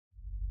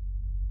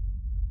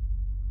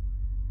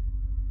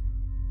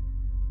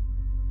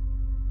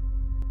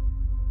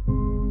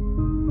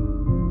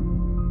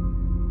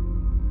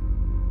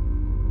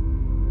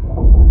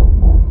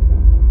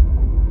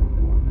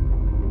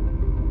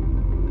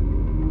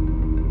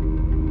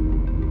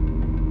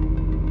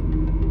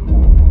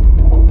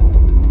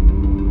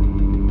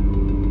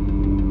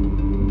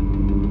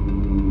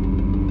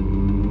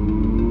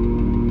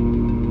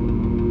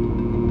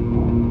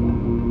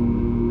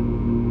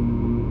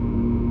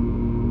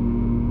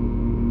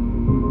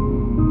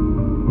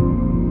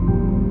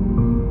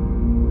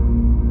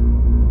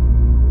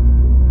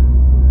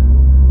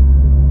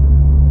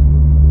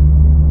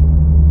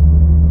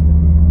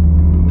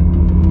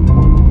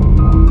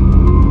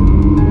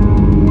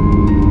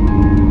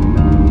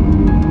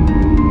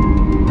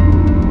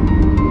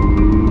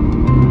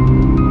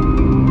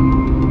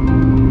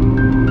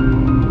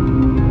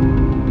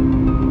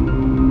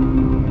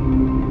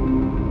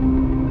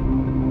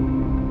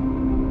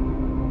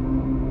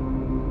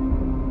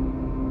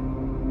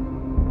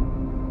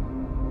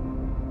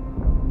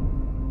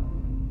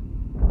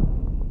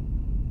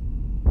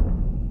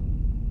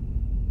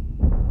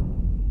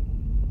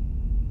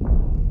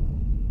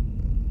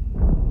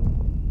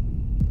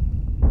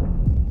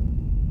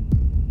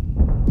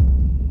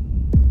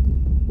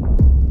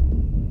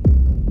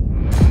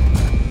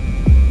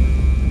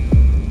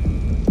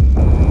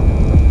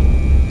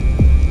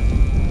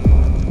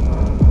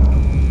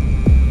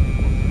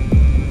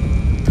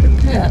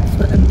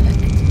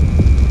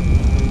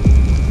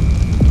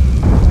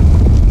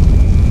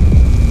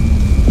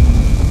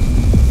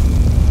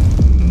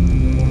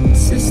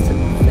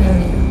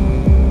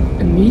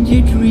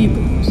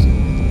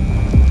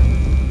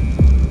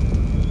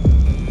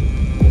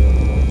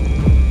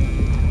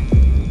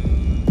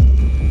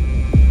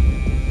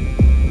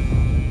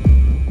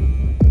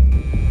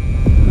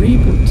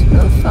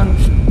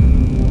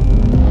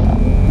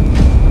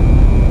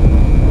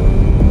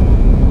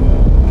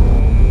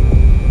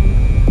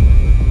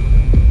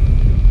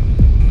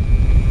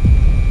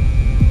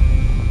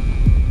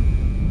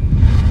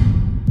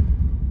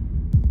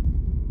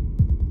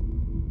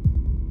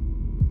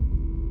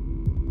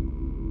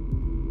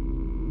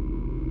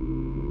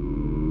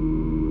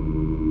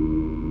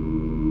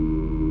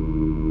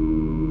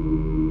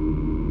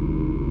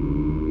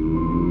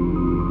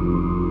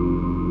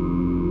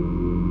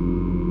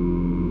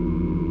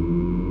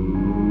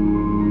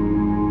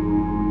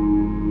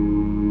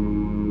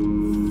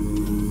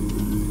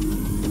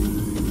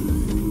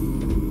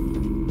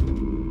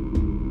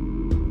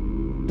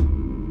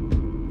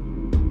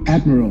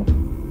Admiral.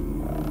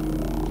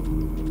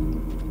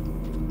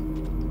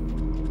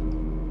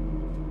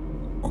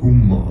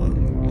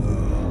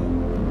 Commander,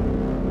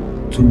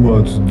 to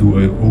what do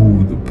I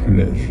owe the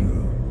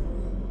pleasure?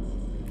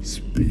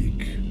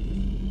 Speak.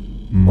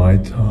 My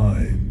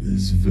time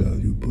is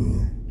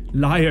valuable.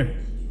 Liar.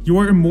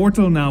 You're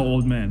immortal now,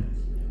 old man.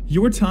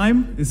 Your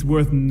time is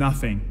worth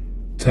nothing.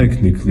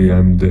 Technically,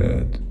 I'm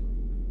dead.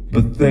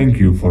 But thank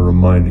you for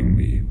reminding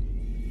me.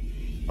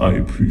 I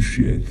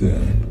appreciate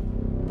that.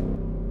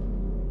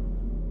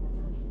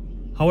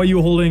 How are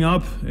you holding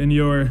up in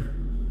your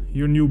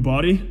new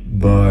body?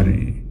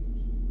 Body.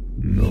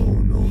 No.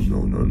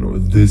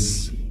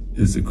 This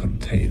is a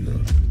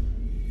container.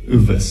 A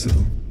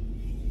vessel.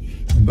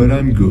 But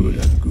I'm good.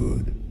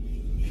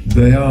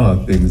 There are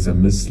things I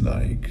miss,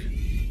 like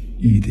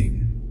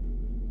eating,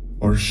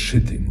 or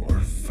shitting,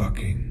 or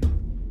fucking,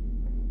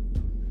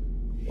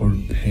 or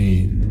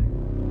pain.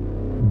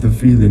 The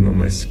feeling on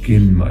my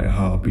skin, my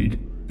heartbeat.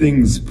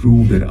 Things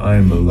prove that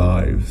I'm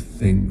alive.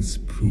 Things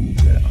prove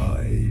that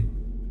I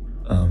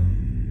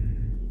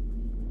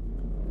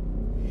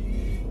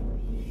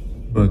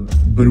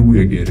But we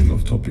are getting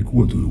off topic.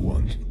 What do you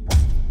want?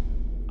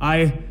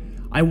 I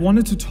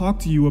wanted to talk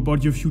to you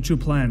about your future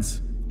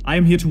plans. I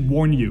am here to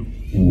warn you.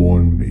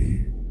 Warn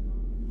me?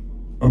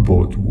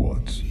 About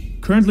what?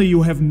 Currently,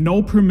 you have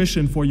no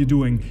permission for your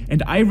doing,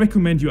 and I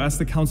recommend you ask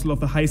the Council of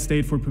the High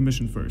State for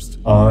permission first.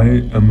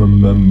 I am a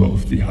member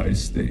of the High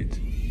State.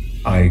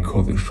 I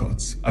call the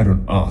shots. I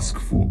don't ask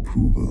for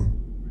approval.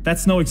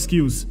 That's no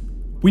excuse.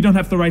 We don't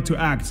have the right to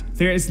act.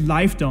 There is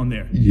life down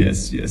there.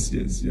 Yes.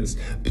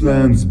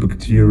 Plants,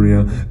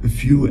 bacteria, a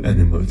few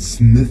animals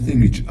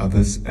sniffing each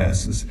other's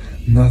asses.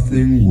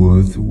 Nothing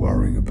worth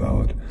worrying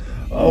about.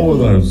 Our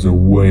lives are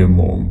way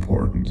more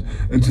important,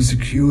 and to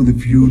secure the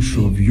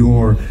future of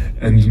your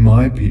and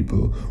my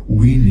people,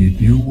 we need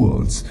new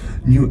worlds,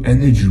 new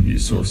energy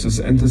resources,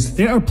 and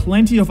there are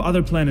plenty of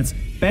other planets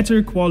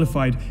better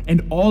qualified,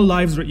 and all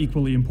lives are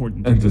equally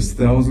important. And there's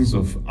thousands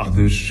of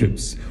other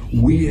ships.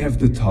 We have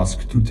the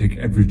task to take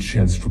every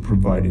chance for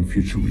providing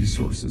future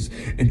resources,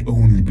 and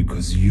only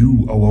because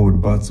you are worried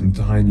about some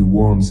tiny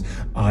worms,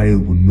 I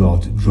will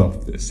not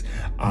drop this.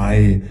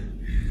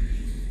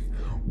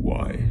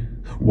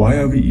 Why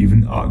are we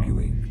even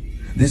arguing?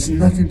 There's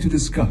nothing to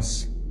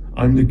discuss.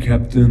 I'm the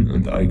captain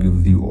and I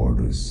give the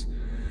orders.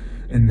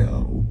 And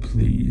now,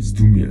 please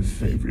do me a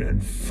favor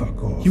and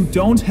fuck off. You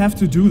don't have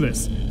to do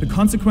this. The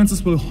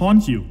consequences will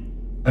haunt you.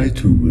 I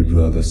too would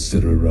rather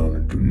sit around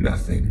and do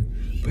nothing.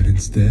 But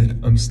instead,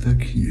 I'm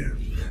stuck here.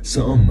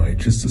 So I might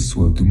just as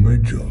well do my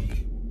job.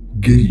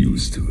 Get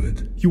used to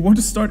it. You want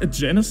to start a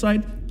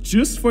genocide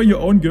just for your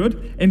own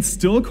good and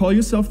still call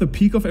yourself the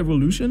peak of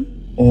evolution?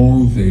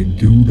 All they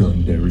do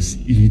down there is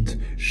eat,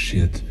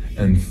 shit,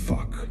 and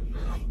fuck.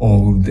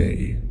 All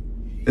day.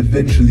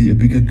 Eventually a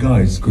bigger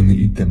guy's gonna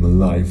eat them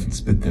alive and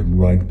spit them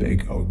right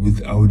back out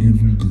without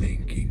even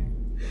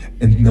blinking.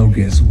 And now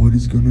guess what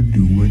he's gonna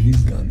do when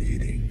he's done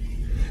eating?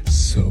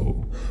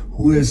 So,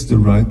 who has the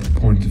right to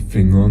point the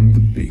finger on the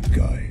big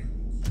guy?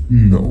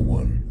 No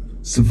one.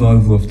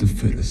 Survival of the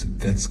fittest,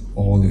 that's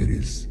all it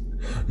is.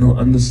 Now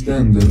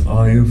understand that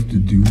I have to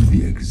do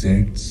the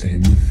exact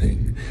same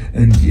thing.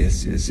 And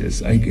yes,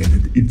 I get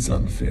it, it's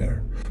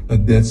unfair.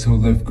 But that's how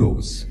life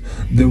goes.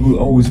 There will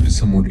always be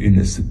someone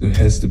innocent who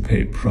has to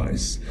pay a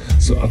price,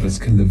 so others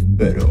can live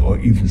better or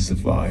even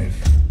survive.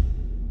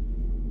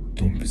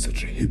 Don't be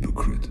such a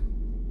hypocrite.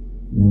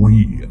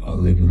 We are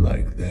living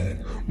like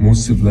that.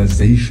 Most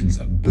civilizations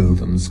are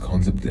built on this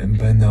concept, and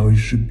by now you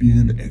should be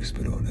an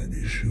expert on that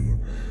issue.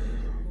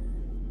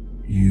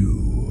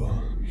 You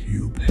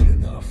paid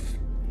enough.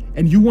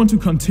 And you want to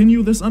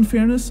continue this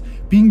unfairness?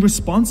 Being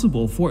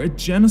responsible for a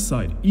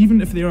genocide, even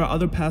if there are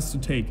other paths to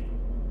take.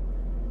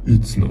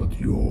 It's not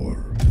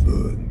your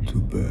burden to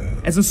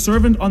bear. As a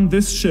servant on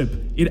this ship,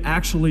 it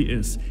actually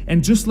is.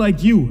 And just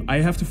like you, I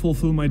have to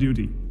fulfill my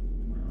duty.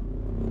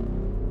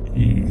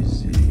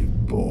 Easy,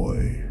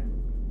 boy.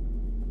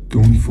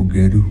 Don't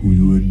forget who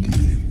you are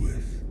dealing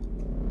with.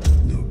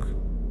 Look,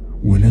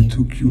 when I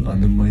took you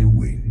under my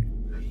wing,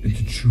 and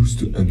you choose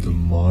to enter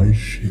my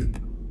ship,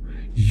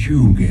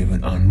 you gave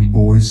an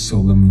unvoiced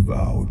solemn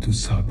vow to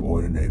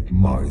subordinate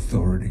my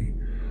authority,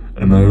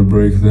 and I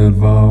break that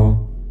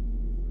vow?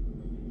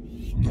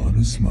 Not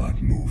a smart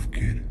move,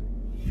 kid.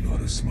 Not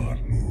a smart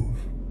move.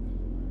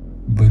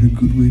 But a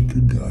good way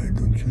to die,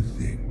 don't you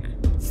think?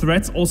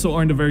 Threats also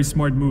aren't a very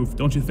smart move,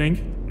 don't you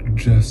think?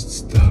 Just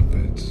stop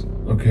it,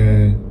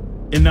 okay?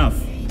 Enough.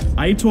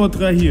 Aitor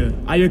Drahir,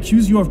 I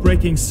accuse you of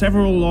breaking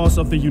several laws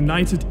of the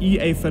United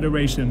EA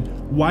Federation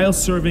while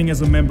serving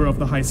as a member of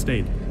the High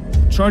State.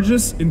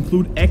 Charges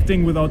include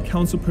acting without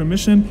council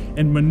permission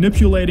and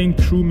manipulating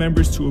crew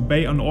members to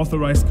obey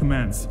unauthorized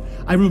commands.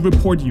 I will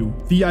report you.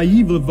 The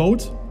IE will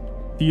vote,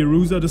 the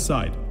Arusa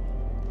decide.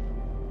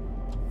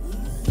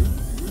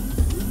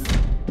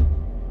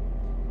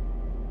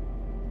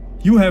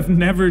 You have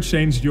never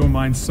changed your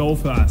mind so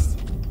fast.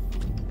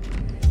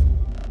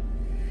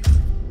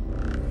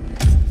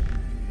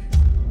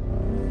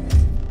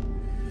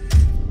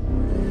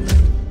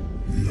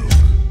 Look,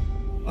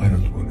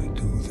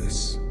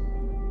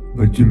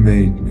 but you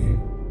made me.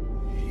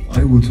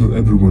 I will tell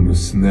everyone who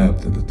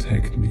snapped and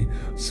attacked me,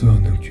 so I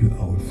knocked you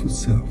out for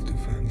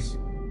self-defense.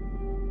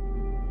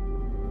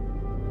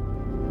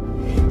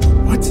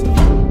 What?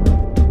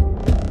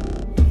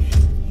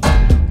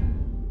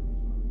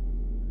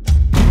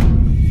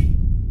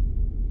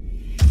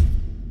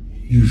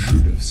 You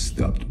should have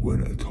stopped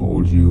when I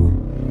told you.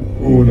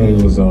 Una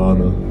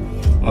Lozana,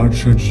 I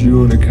charge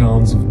you on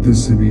accounts of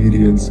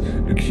disobedience,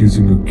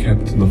 accusing your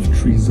captain of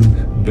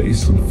treason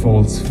based on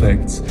false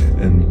facts,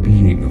 and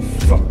being a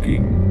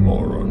fucking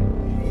moron.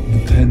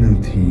 The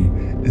penalty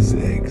is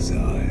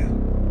exile.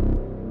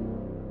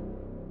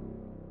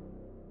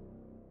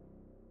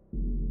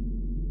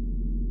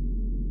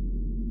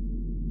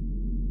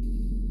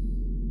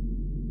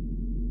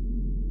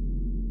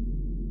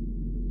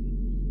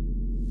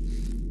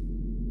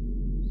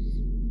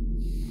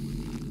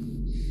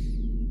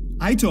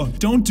 Aitor,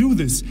 don't do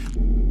this!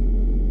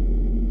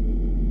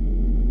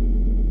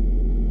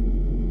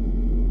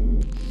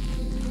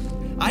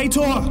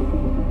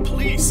 Aitor!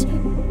 Please!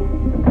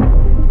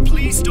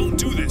 Please don't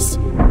do this!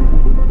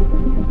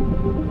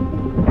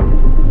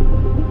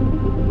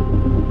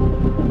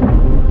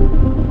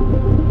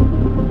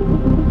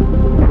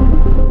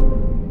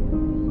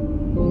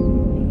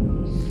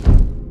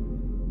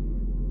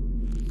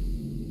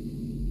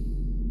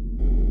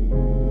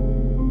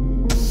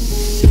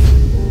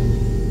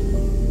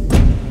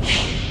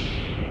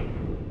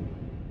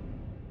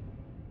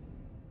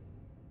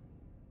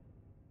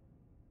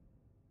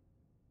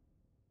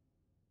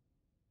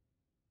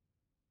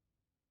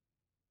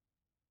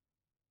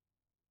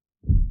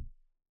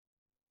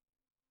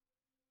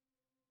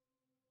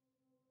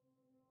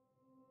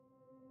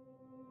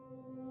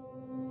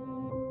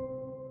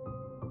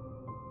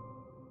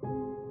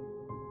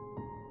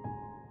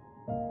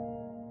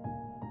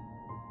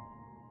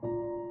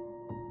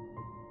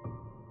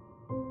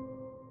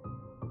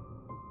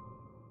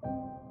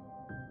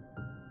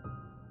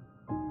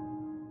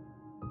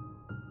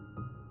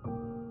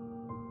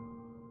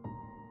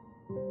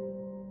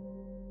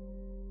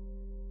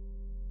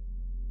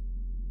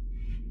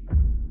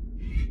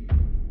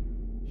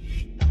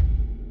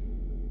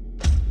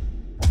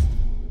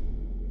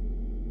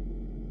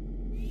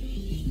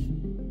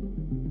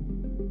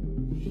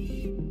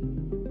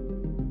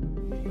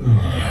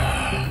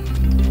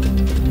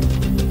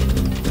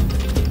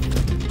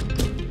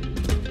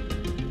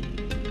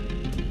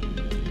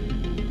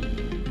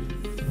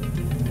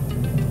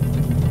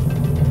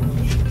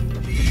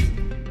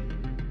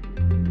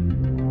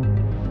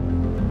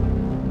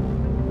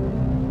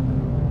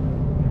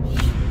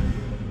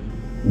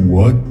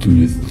 What do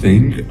you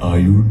think are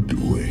you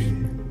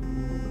doing?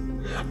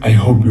 I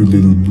hope your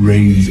little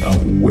brains are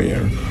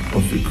aware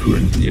of your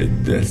current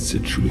near-death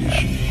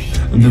situation,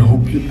 and I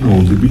hope you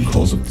know that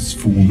because of these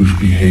foolish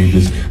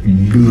behaviors,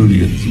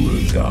 millions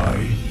will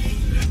die.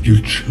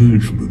 Your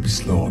children will be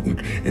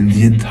slaughtered, and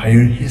the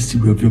entire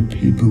history of your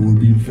people will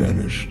be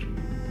vanished.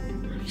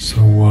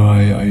 So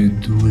why are you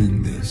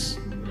doing this?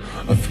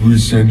 Are 3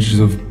 centuries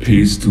of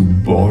peace too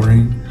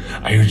boring?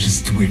 Are you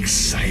just too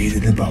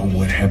excited about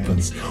what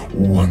happens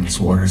once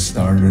war has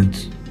started?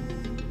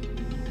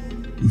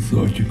 You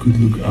thought you could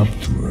look up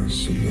to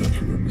us and learn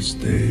from our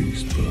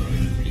mistakes, but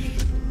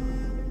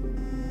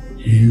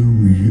here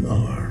we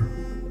are,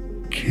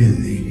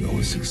 killing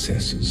our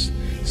successors,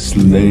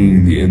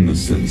 slaying the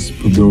innocents,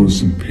 put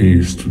those in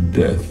peace to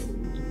death,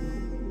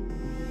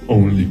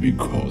 only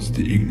because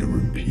the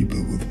ignorant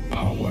people with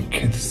power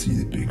can't see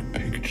the big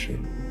picture.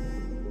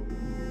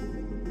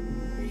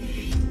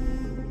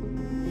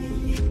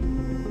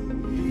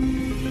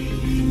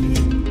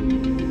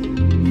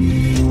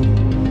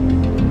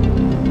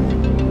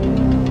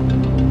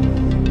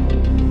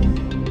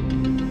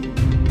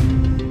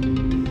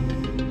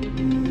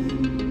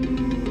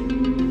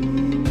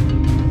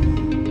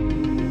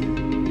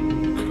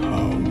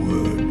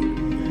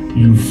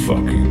 You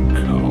fucking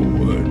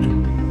coward.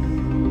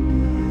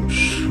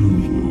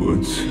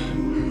 Shoot.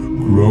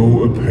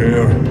 Grow a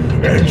pair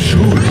and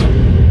shoot.